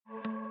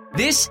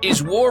This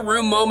is War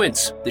Room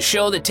Moments, the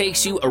show that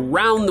takes you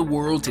around the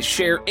world to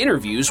share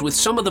interviews with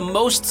some of the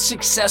most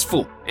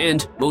successful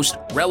and most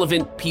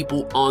relevant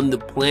people on the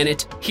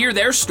planet, hear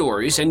their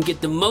stories, and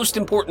get the most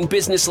important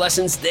business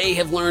lessons they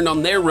have learned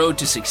on their road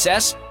to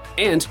success,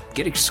 and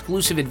get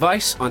exclusive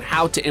advice on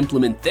how to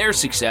implement their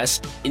success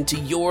into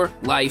your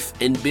life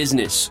and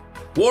business.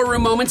 War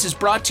Room Moments is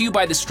brought to you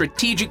by the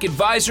Strategic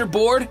Advisor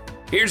Board.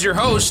 Here's your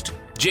host,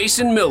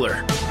 Jason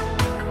Miller.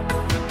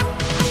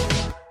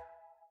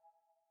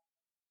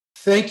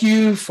 Thank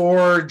you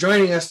for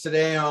joining us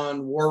today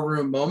on War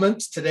Room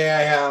Moments. Today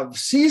I have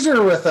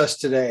Caesar with us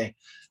today.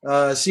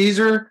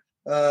 Caesar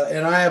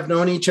and I have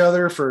known each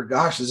other for,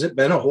 has it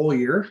been a whole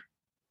year?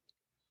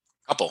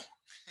 Couple.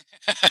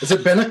 Has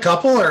it been a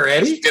couple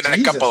already? It's been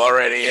a couple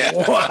already, yeah.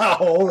 Wow,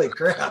 holy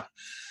crap.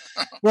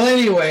 Well,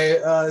 anyway,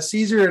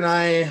 Caesar and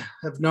I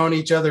have known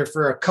each other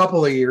for a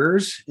couple of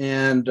years,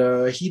 and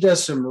he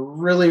does some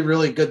really,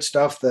 really good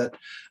stuff that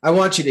I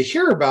want you to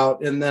hear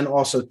about and then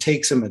also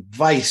take some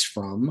advice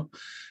from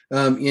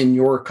in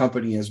your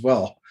company as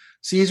well.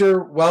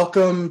 Caesar,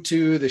 welcome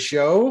to the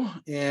show.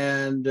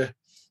 And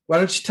why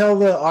don't you tell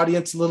the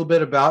audience a little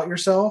bit about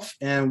yourself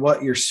and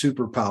what your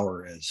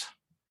superpower is?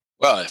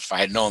 Well, if I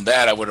had known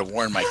that, I would have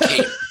worn my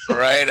cape,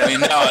 right? I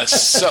mean, no.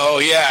 So,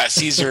 yeah,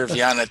 Caesar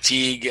Viana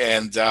Teague,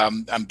 and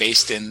I'm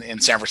based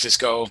in San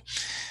Francisco.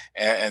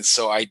 And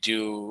so I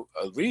do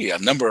really a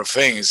number of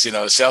things. You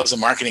know, sales and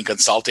marketing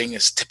consulting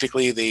is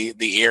typically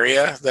the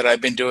area that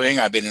I've been doing.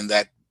 I've been in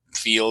that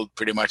field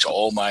pretty much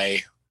all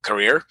my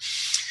career.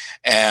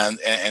 And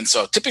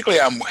so typically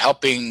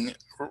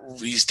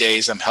these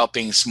days, I'm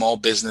helping small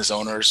business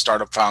owners,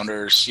 startup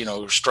founders,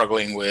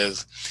 struggling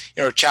with,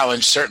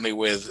 challenged certainly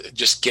with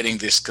just getting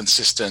this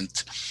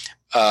consistent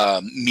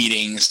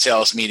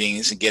sales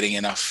meetings, and getting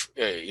enough,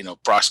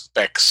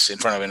 prospects in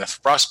front of enough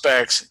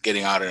prospects,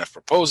 getting out enough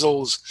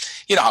proposals,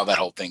 how that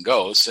whole thing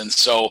goes. And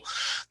so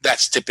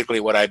that's typically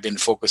what I've been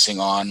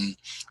focusing on,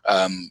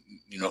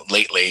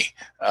 lately.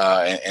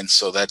 And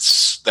so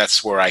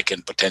that's where I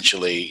can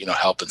potentially,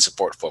 help and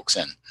support folks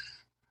in.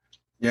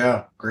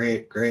 Yeah,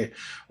 great.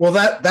 Well,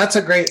 that's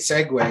a great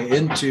segue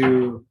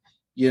into,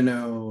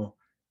 the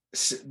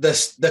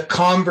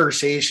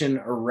conversation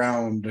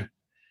around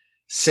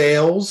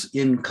sales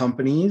in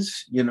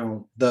companies,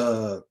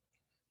 the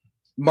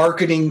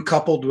marketing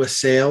coupled with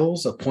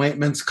sales,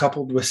 appointments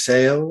coupled with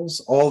sales,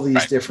 all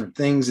these different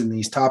things in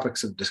these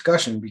topics of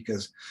discussion,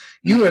 because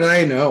you and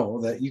I know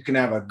that you can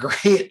have a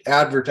great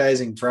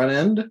advertising front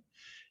end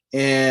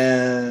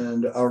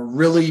and a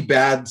really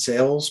bad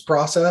sales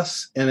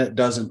process, and it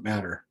doesn't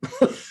matter.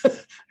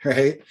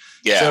 Right?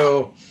 Yeah.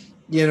 So,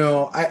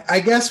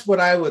 I guess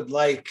what I would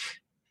like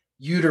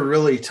you to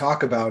really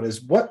talk about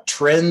is what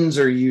trends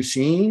are you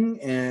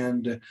seeing,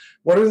 and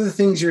what are the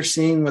things you're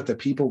seeing with the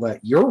people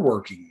that you're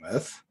working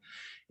with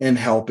and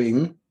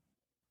helping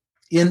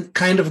in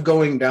kind of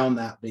going down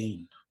that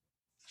vein?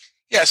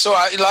 Yeah. So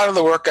a lot of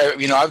the work,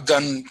 I've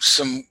done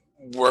some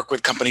work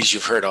with companies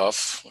you've heard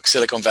of, like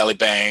Silicon Valley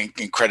Bank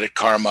and Credit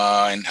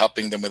Karma, and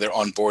helping them with their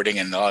onboarding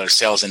and a lot of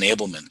sales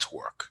enablement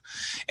work.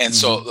 And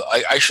so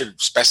I should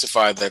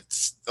specify that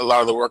a lot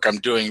of the work I'm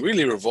doing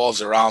really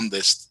revolves around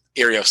this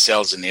area of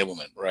sales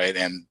enablement, right?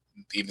 And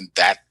even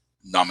that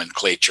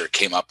nomenclature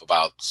came up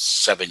about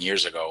 7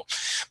 years ago.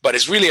 But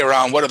it's really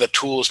around what are the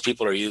tools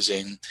people are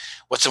using,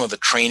 what's some of the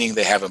training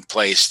they have in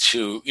place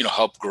to,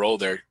 help grow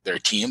their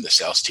team, the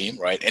sales team,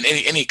 right? And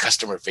any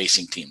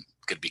customer-facing team.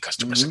 Could be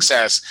customer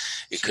success.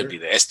 It could be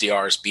the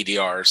SDRs,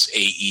 BDRs,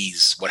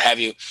 AEs, what have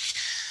you.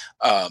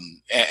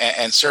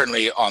 And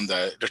certainly on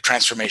the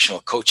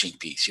transformational coaching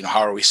piece,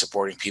 how are we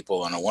supporting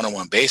people on a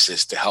one-on-one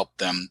basis to help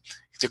them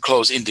to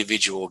close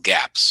individual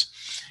gaps?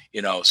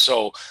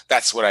 So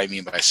that's what I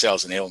mean by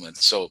sales enablement.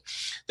 So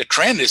the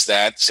trend is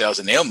that sales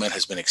enablement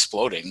has been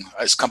exploding.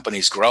 As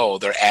companies grow,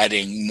 they're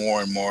adding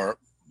more and more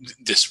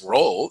this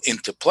role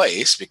into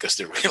place because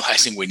they're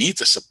realizing we need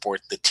to support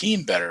the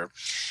team better.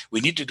 We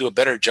need to do a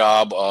better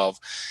job of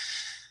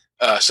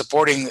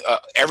supporting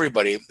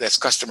everybody that's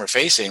customer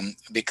facing,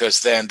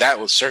 because then that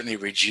will certainly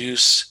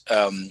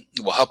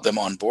will help them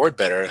on board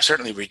better,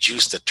 certainly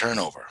reduce the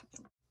turnover.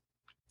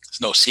 It's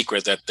no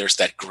secret that there's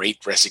that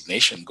great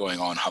resignation going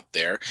on up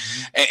there.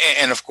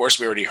 And of course,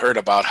 we already heard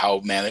about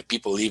how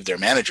people leave their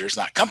managers,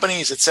 not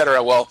companies, et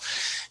cetera. Well,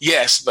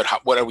 yes, but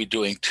what are we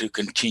doing to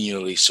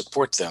continually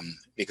support them?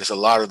 Because a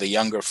lot of the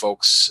younger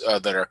folks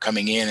that are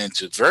coming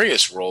into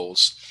various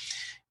roles,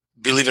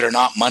 believe it or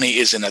not, money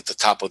isn't at the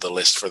top of the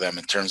list for them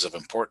in terms of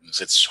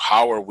importance. It's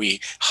how are we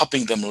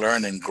helping them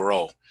learn and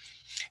grow?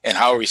 And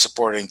how are we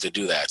supporting to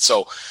do that?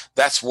 So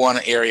that's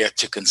one area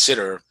to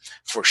consider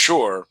for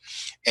sure.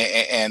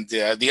 And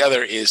the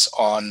other is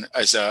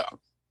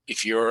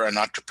if you're an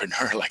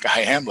entrepreneur like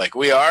I am, like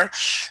we are,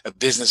 a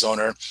business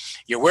owner,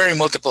 you're wearing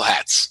multiple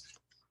hats,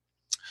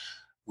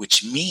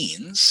 which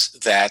means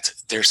that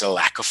there's a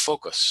lack of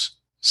focus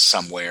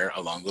somewhere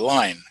along the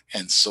line.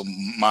 And so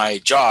my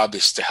job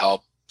is to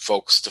help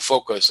folks to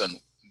focus on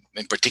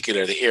in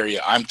particular, the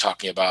area I'm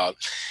talking about,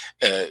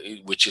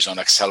 which is on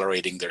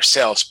accelerating their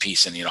sales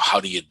piece, and how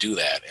do you do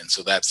that? And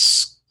so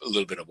that's a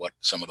little bit of what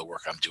some of the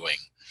work I'm doing.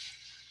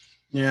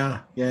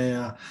 Yeah.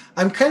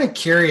 I'm kind of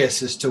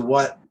curious as to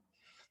what,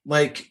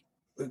 like,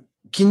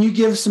 can you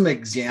give some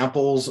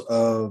examples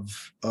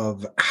of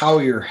how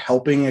you're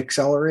helping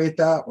accelerate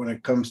that when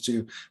it comes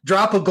to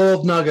drop a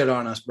gold nugget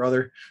on us,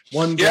 brother?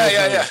 One gold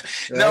nugget,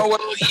 right? No, well,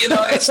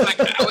 it's like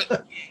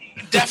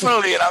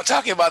definitely, and I'm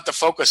talking about the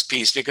focus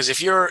piece, because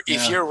if you're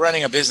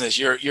running a business,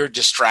 you're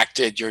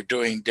distracted. You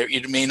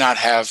may not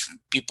have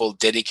people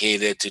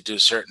dedicated to do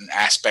certain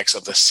aspects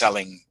of the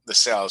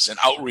sales and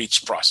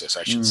outreach process,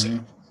 I should say.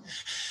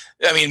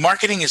 I mean,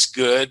 marketing is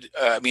good.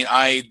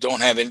 I don't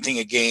have anything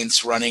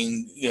against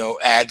running,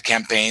 ad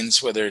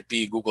campaigns, whether it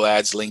be Google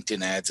ads,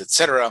 LinkedIn ads,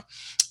 etc.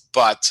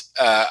 But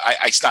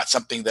it's not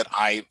something that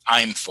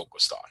I'm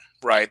focused on,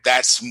 right?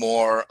 That's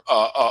more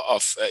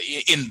of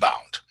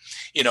inbound.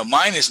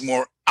 Mine is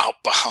more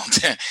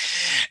outbound.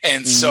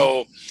 And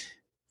so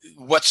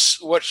what's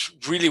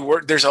really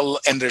worked, there's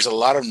a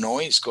lot of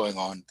noise going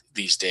on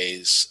these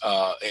days,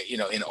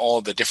 in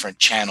all the different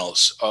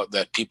channels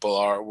that people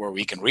are, where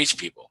we can reach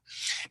people.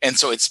 And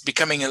so it's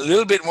becoming a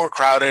little bit more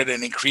crowded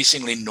and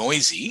increasingly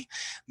noisy.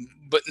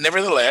 But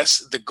nevertheless,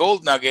 the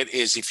gold nugget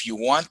is, if you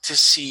want to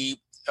see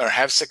or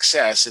have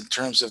success in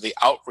terms of the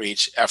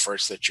outreach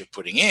efforts that you're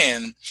putting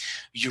in,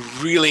 you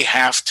really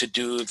have to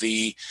do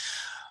the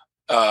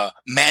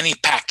Manny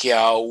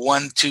Pacquiao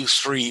 1, 2,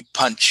 3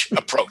 punch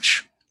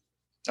approach.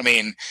 I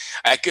mean,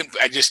 I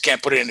just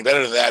can't put it any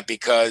better than that,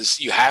 because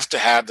you have to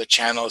have the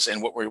channels.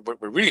 And what we're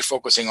really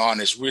focusing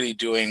on is really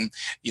doing,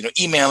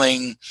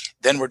 emailing,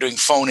 then we're doing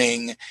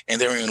phoning, and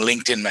then we're doing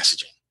LinkedIn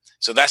messaging.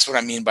 So that's what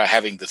I mean by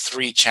having the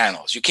 3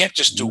 channels. You can't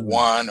just do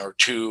 1 or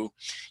 2.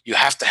 You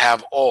have to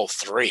have all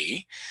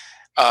 3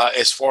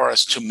 as far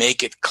as to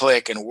make it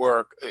click and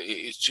work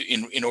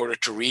in order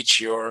to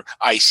reach your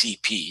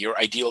ICP, your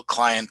ideal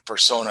client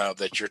persona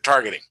that you're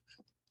targeting.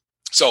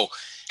 So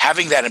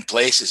having that in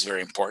place is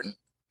very important.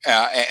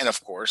 And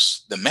of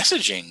course, the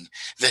messaging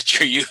that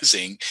you're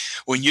using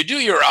when you do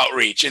your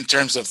outreach in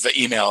terms of the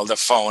email, the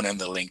phone, and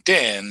the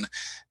LinkedIn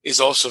is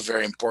also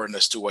very important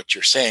as to what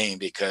you're saying,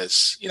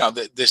 because,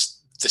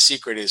 the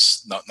secret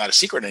is not a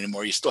secret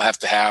anymore. You still have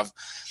to have,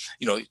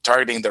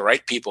 targeting the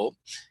right people.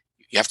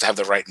 You have to have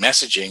the right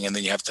messaging, and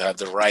then you have to have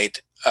the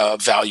right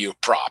value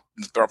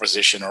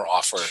proposition or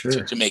offer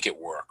to make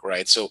it work,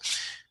 right? So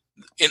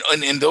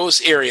in those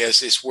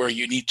areas is where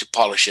you need to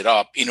polish it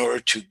up in order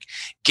to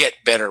get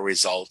better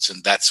results.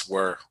 And that's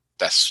some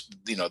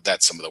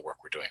of the work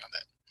we're doing on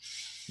that.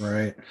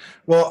 Right.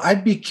 Well,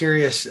 I'd be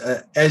curious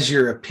as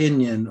your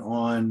opinion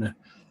on,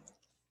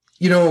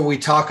 when we're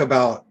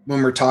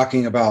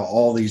talking about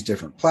all these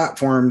different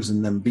platforms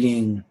and them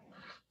being,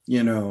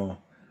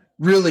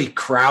 really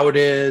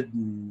crowded,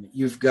 and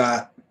you've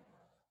got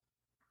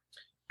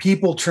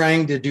people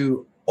trying to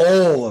do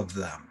all of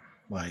them,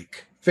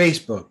 like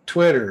Facebook,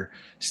 Twitter,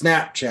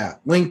 Snapchat,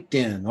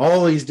 LinkedIn,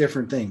 all these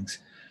different things.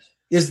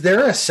 Is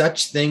there a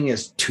such thing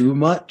as too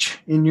much,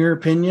 in your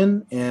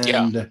opinion?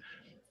 And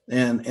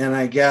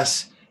I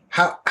guess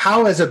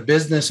how as a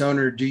business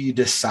owner do you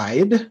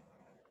decide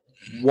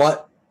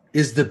what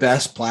is the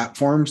best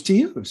platforms to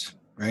use,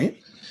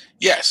 right?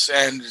 Yes,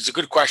 and it's a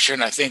good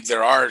question. I think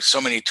there are so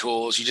many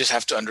tools. You just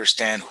have to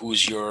understand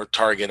who's your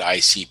target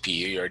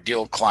ICP, your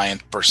ideal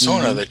client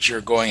persona that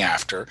you're going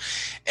after.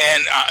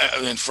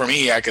 And for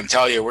me, I can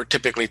tell you, we're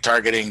typically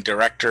targeting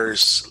director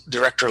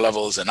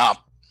levels and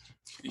up,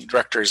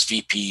 directors,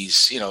 VPs,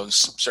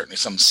 certainly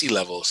some C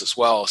levels as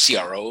well,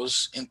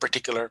 CROs in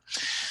particular,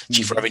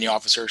 chief revenue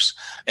officers,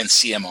 and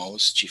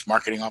CMOs, chief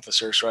marketing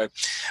officers, right?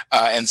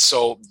 And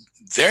so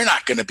they're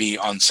not going to be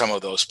on some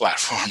of those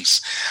platforms.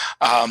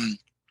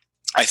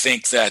 I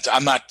think that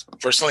I'm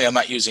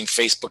not using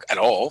Facebook at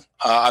all.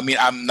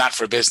 I'm not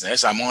for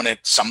business. I'm on it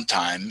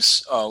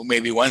sometimes,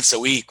 maybe once a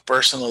week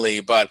personally.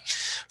 But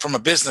from a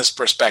business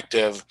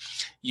perspective,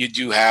 you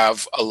do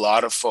have a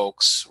lot of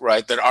folks,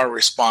 right, that are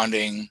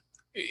responding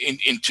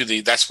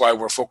that's why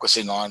we're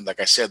focusing on, like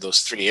I said,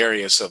 those 3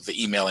 areas of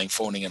the emailing,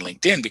 phoning, and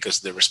LinkedIn, because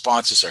the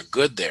responses are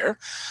good there.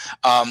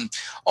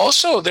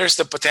 Also, there's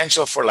the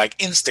potential for like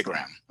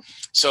Instagram.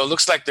 So it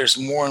looks like there's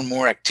more and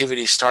more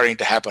activity starting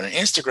to happen on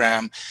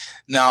Instagram.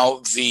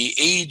 Now, the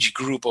age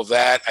group of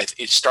that,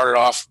 it started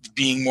off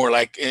being more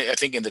like, I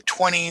think, in the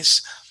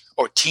 20s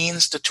or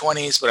teens to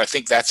 20s, but I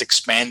think that's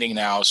expanding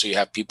now. So you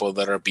have people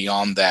that are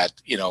beyond that,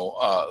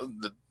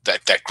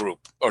 that group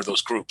or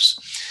those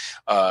groups.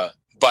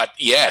 But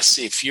yes,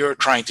 if you're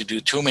trying to do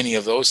too many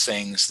of those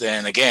things,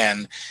 then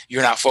again,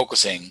 you're not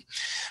focusing,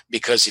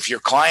 because if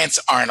your clients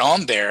aren't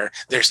on there,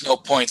 there's no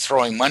point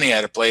throwing money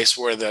at a place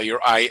where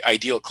your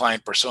ideal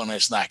client persona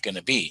is not going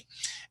to be.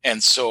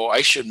 And so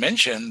I should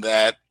mention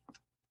that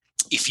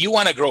if you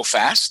want to grow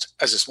fast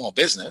as a small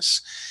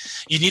business,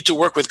 you need to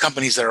work with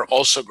companies that are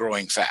also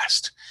growing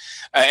fast.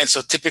 And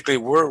so typically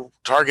we're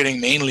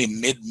targeting mainly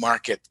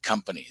mid-market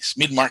companies,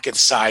 mid-market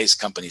size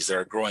companies that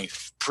are growing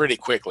pretty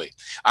quickly.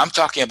 I'm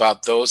talking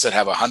about those that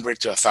have 100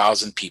 to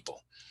 1,000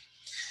 people.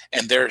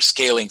 and they're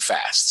scaling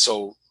fast.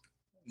 So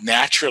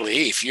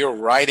naturally, if you're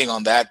riding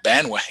on that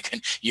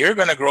bandwagon, you're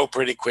going to grow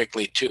pretty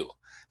quickly too.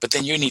 But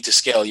then you need to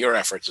scale your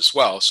efforts as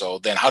well. So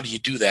then how do you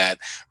do that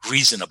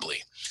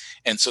reasonably?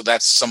 And so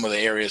that's some of the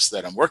areas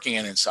that I'm working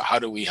in. And so how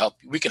do we help?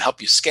 We can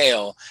help you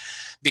scale,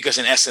 because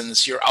in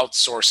essence, you're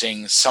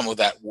outsourcing some of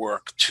that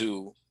work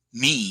to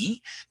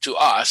me, to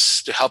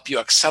us, to help you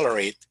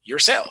accelerate your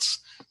sales.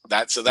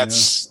 That's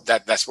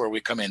where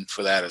we come in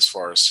for that, as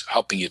far as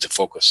helping you to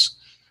focus.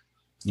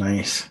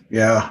 Nice.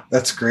 Yeah,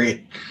 that's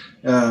great.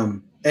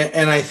 And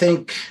I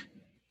think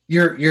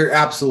you're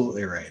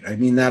absolutely right. I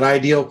mean, that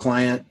ideal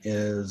client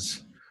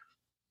is,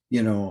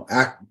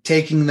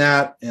 taking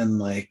that and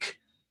like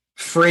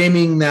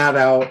framing that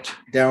out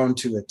down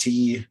to a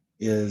T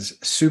is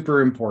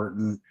super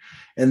important.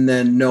 And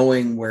then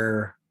knowing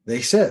where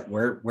they sit,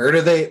 where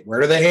do they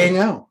hang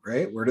out,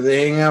 right? Where do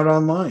they hang out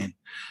online?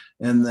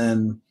 And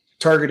then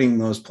targeting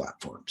those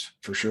platforms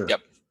for sure.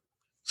 Yep.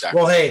 Exactly.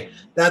 Well, hey,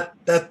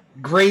 that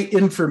great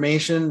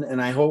information.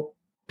 And I hope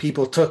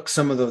people took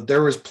some of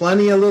there was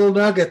plenty of little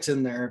nuggets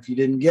in there. If you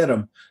didn't get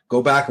them,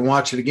 go back and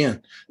watch it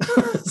again.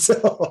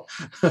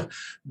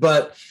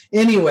 But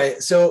anyway,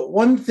 so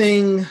one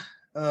thing,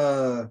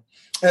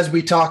 as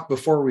we talked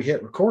before we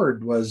hit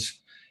record, was,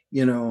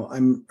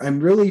 I'm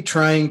really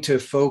trying to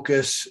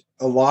focus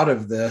a lot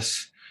of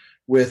this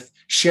with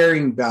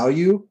sharing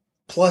value,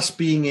 plus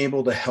being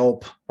able to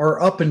help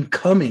our up and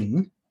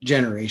coming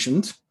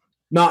generations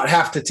not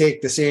have to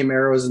take the same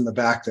arrows in the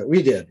back that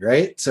we did.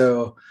 Right.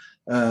 So,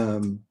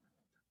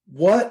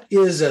 what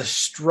is a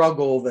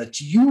struggle that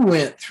you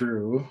went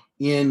through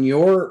in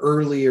your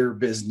earlier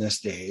business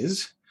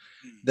days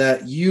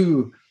that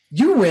you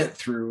went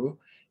through,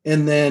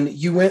 and then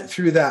you went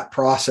through that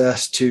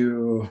process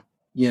to,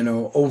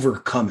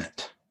 overcome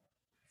it?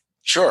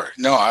 Sure.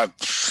 No, I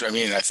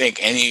mean, I think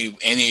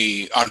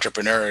any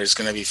entrepreneur is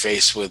going to be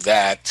faced with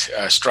that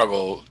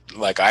struggle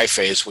like I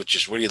face, which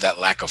is really that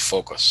lack of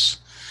focus,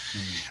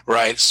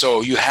 right?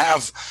 So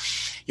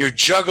you're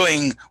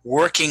juggling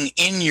working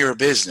in your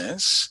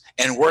business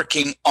and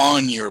working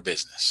on your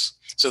business.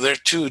 So they're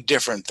two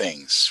different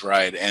things,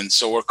 right? And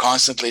so we're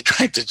constantly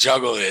trying to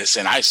juggle this,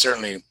 and I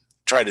certainly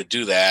try to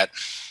do that.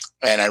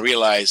 And I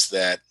realize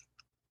that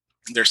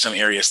there's some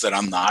areas that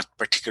I'm not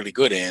particularly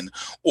good in,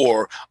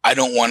 or I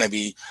don't want to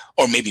be,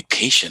 or maybe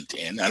patient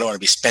in. I don't want to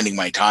be spending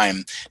my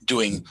time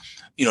doing,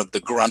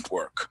 the grunt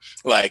work.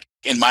 Like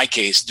in my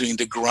case, doing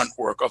the grunt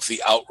work of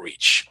the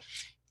outreach.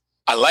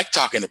 I like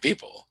talking to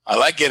people. I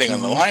like getting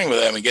on the line with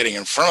them and getting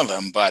in front of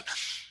them. But,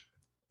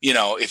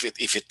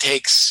 if it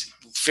takes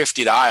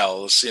 50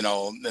 dials, and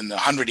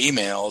 100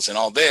 emails and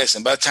all this,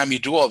 and by the time you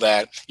do all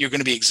that, you're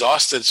going to be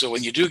exhausted. So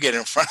when you do get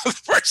in front of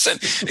the person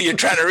you're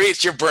trying to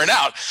reach, you're burnt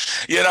out,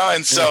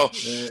 and so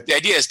the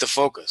idea is to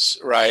focus,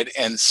 right?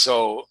 And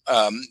so,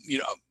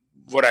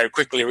 what I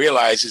quickly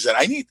realized is that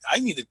I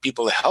needed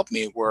people to help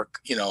me work,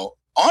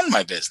 on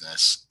my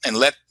business, and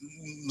let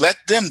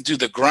them do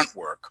the grunt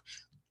work,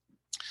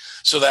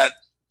 so that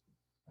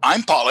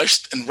I'm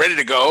polished and ready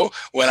to go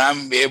when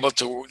I'm able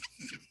to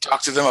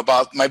talk to them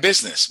about my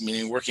business,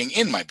 meaning working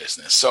in my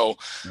business. So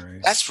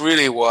That's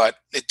really what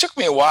it took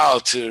me a while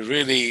to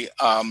really,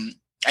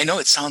 I know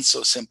it sounds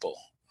so simple,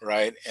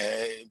 right?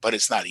 But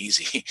it's not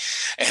easy.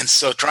 And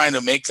so trying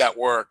to make that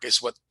work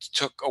is what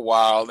took a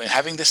while, and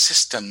having the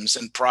systems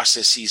and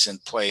processes in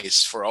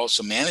place for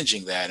also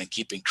managing that and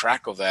keeping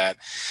track of that,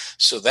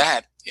 so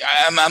that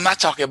I'm not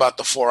talking about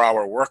the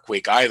 4-hour work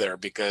week either,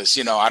 because,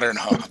 I don't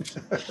know,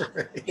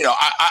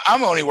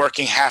 I'm only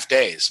working half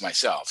days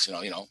myself,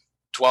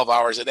 12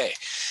 hours a day.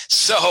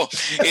 So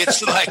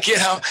it's like,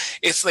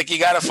 it's like you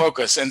got to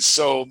focus. And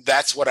so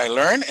that's what I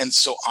learned. And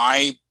so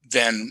I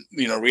then,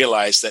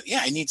 realized that,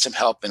 I need some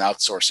help in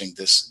outsourcing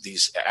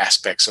these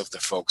aspects of the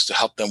folks to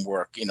help them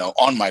work,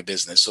 on my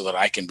business, so that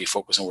I can be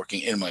focused on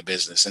working in my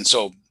business. And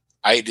so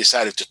I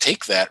decided to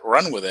take that,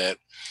 run with it.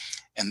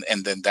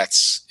 And then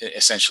that's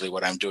essentially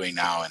what I'm doing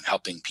now, and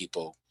helping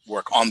people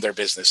work on their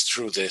business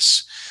through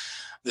this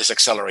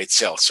Accelerate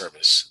Sales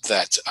service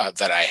that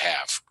I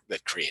have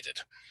that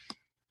created.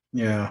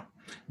 Yeah.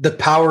 The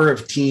power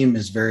of team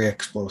is very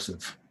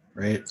explosive,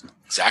 right?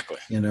 Exactly.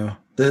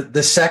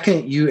 The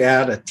second you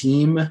add a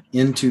team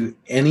into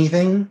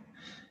anything,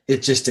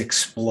 it just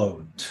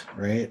explodes,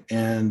 right?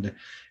 And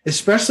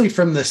especially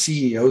from the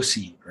CEO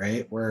seat,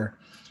 right? Where,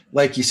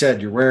 like you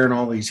said, you're wearing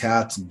all these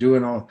hats and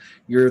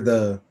you're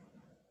the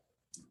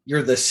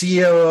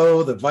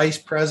COO, the vice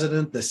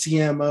president, the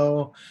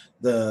CMO,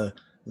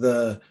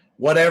 the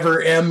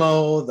whatever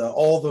MO,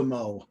 all the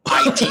Mo.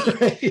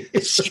 IT,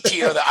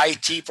 CTO, the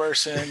IT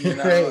person,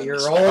 Right,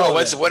 you're all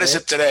what is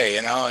it today?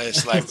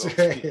 It's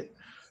like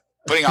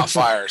putting out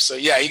fires. So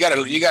you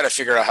gotta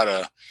figure out how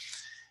to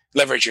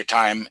leverage your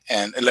time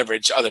and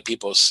leverage other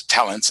people's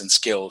talents and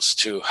skills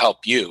to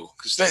help you,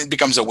 because then it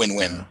becomes a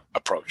win-win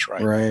approach,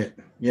 right? Right.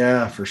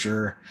 Yeah, for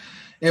sure.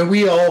 And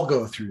we all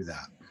go through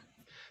that.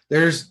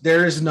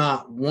 There's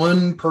not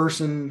one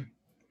person.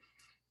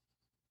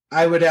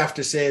 I would have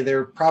to say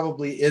there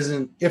probably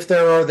isn't. If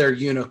there are, they're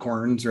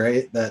unicorns,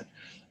 right?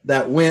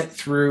 That went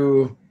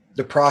through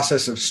the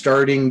process of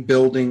starting,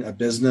 building a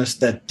business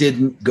that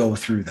didn't go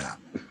through that,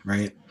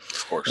 right?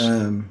 Of course.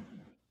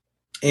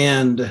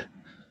 And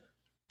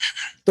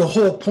the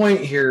whole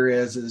point here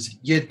is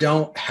you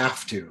don't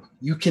have to.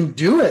 You can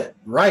do it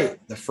right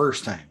the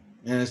first time.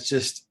 And it's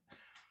just,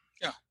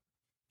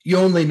 you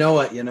only know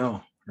what you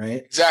know,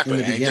 right?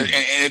 Exactly. And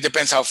it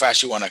depends how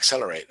fast you want to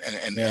accelerate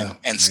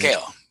and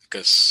scale.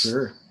 Because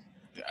sure.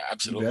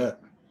 Absolutely.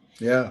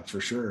 Yeah,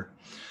 for sure.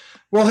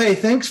 Well, hey,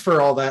 thanks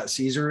for all that,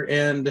 Caesar.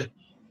 And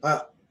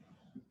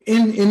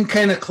in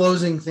kind of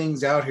closing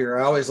things out here,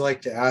 I always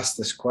like to ask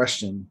this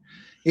question.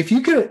 If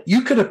you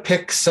could have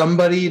picked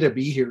somebody to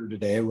be here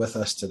today with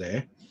us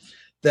today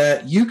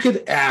that you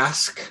could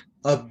ask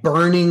a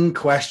burning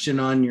question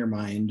on your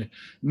mind,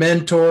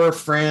 mentor,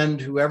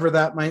 friend, whoever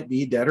that might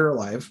be, dead or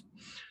alive,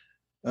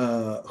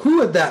 who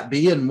would that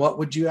be and what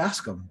would you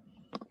ask them?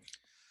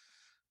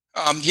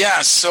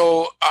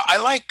 So I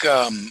like,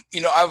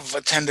 I've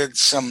attended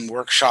some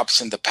workshops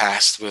in the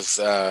past with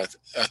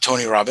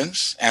Anthony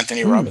Robbins. He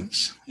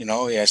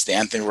has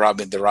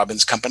the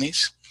Robbins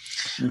companies.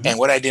 Mm-hmm. And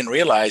what I didn't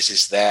realize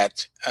is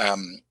that,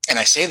 and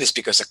I say this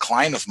because a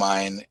client of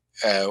mine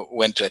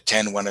went to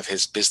attend one of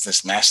his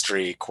business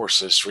mastery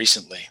courses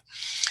recently,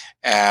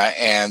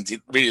 and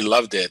really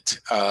loved it.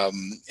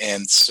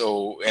 And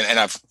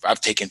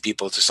I've taken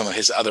people to some of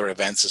his other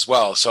events as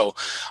well. So,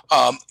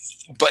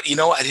 but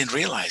I didn't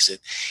realize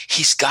it.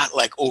 He's got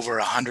like over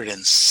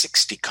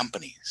 160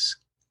 companies.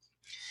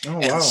 Oh,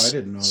 wow. I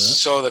didn't know that.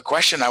 So the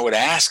question I would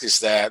ask is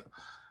that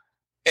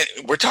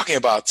we're talking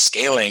about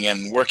scaling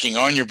and working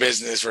on your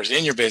business versus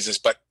in your business,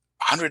 but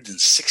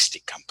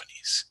 160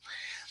 companies.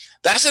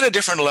 That's at a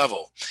different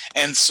level.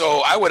 And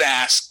so I would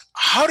ask,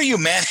 how do you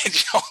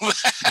manage all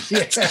that?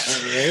 Yeah,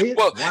 right?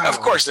 Well, wow. Of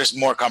course, there's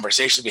more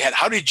conversations to be had.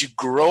 How did you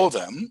grow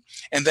them?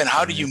 And then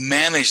how do you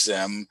manage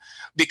them?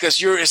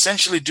 Because you're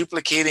essentially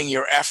duplicating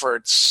your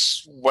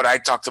efforts, what I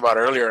talked about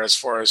earlier, as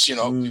far as,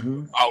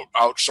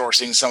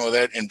 outsourcing some of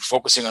it and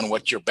focusing on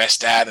what you're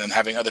best at and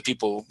having other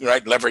people,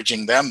 right,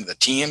 leveraging them, the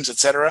teams, et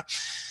cetera.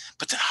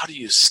 But then how do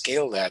you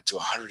scale that to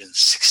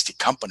 160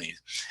 companies?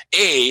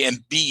 A,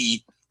 and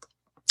B,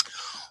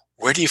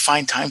 where do you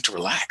find time to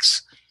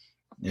relax?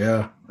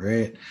 Yeah,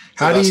 right.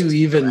 How do you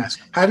even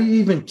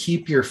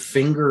keep your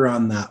finger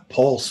on that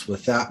pulse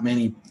with that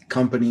many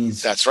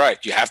companies? That's right.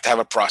 You have to have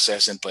a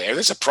process in place.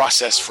 There's a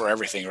process for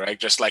everything, right?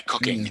 Just like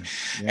cooking.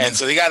 Yeah. And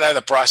so you got to have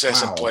the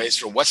process in place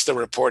for what's the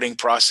reporting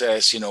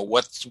process,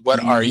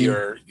 what are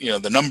your,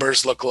 the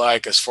numbers look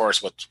like as far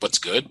as what's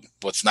good,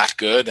 what's not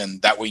good.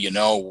 And that way,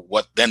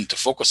 what then to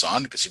focus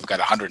on, because you've got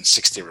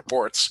 160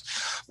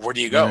 reports. Where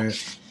do you go?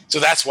 Right. So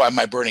that's why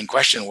my burning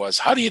question was,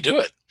 how do you do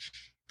it?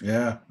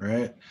 Yeah,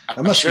 right.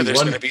 I'm sure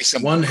there's going to be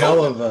some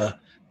it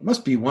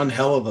must be one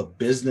hell of a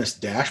business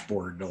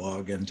dashboard to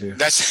log into.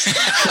 That's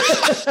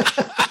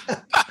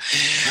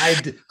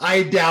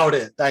I doubt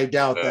it. I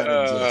doubt that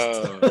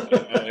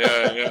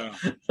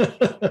exists.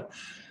 Yeah.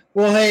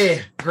 Well,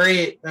 hey,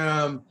 great.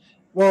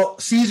 Well,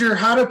 Caesar,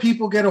 how do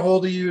people get a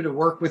hold of you to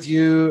work with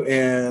you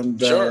and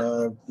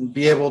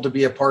be able to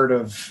be a part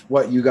of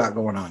what you got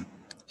going on?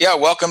 Yeah,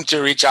 welcome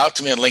to reach out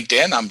to me on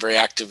LinkedIn. I'm very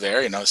active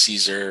there.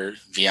 Caesar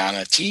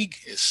Viana Teague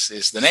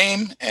is the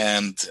name.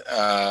 And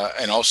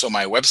also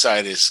my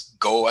website is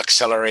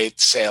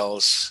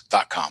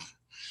goacceleratesales.com. Awesome.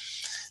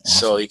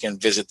 So you can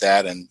visit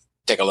that and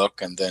take a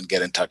look and then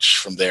get in touch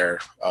from there.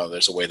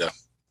 There's a way to,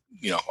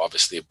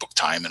 obviously book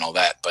time and all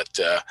that, but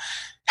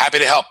happy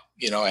to help,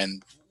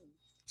 and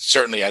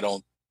certainly I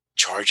don't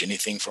charge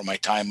anything for my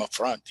time up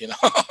front, so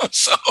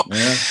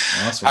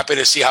awesome. Happy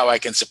to see how I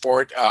can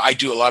support. I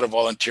do a lot of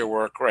volunteer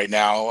work right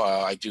now.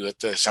 I do at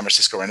the San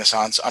Francisco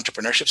Renaissance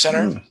Entrepreneurship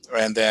Center.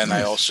 And then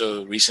I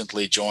also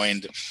recently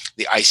joined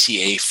the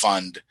ICA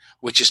Fund,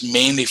 which is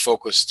mainly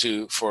focused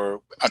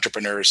for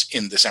entrepreneurs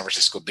in the San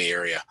Francisco Bay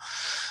Area.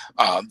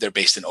 They're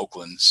based in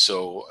Oakland.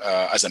 So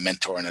as a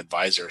mentor and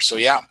advisor. So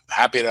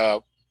happy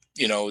to,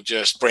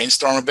 just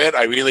brainstorm a bit.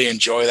 I really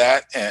enjoy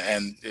that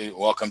and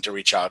welcome to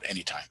reach out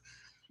anytime.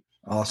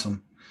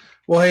 Awesome.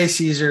 Well, hey,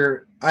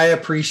 Caesar, I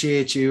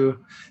appreciate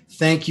you.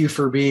 Thank you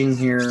for being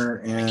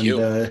here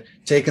and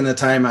taking the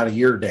time out of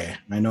your day.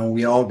 I know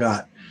we all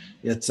got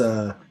it's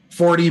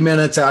 40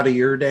 minutes out of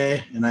your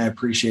day, and I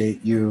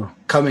appreciate you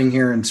coming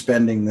here and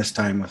spending this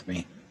time with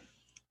me.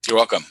 You're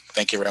welcome.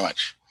 Thank you very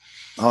much.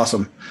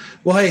 Awesome.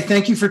 Well, hey,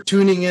 thank you for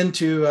tuning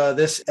into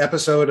this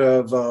episode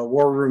of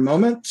War Room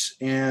Moments.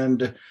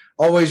 And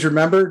always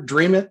remember,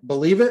 dream it,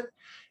 believe it,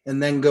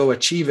 and then go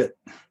achieve it.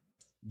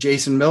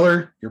 Jason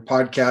Miller, your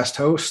podcast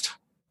host,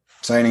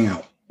 signing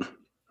out.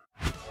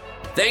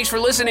 Thanks for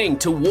listening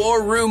to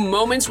War Room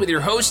Moments with your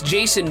host,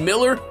 Jason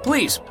Miller.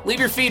 Please leave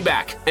your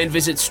feedback and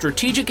visit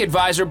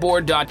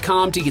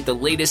strategicadvisorboard.com to get the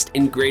latest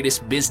and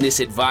greatest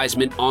business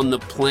advisement on the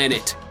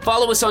planet.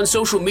 Follow us on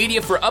social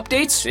media for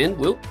updates, and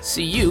we'll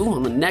see you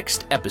on the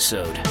next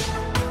episode.